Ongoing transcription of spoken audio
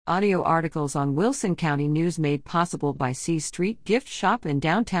Audio articles on Wilson County News made possible by C Street Gift Shop in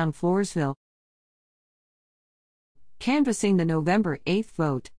downtown Floresville. Canvassing the November 8th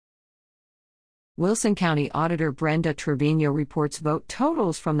vote. Wilson County Auditor Brenda Trevino reports vote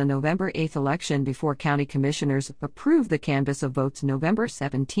totals from the November 8th election before County Commissioners approve the canvass of votes November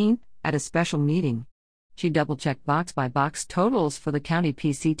 17th at a special meeting. She double-checked box-by-box totals for the county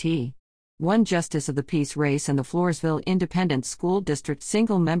PCT. One Justice of the Peace race and the Floresville Independent School District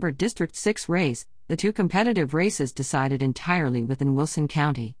single-member District 6 race, the two competitive races decided entirely within Wilson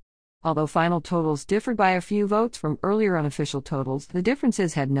County. Although final totals differed by a few votes from earlier unofficial totals, the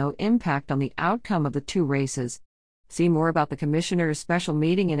differences had no impact on the outcome of the two races. See more about the Commissioner's special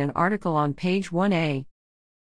meeting in an article on page 1A.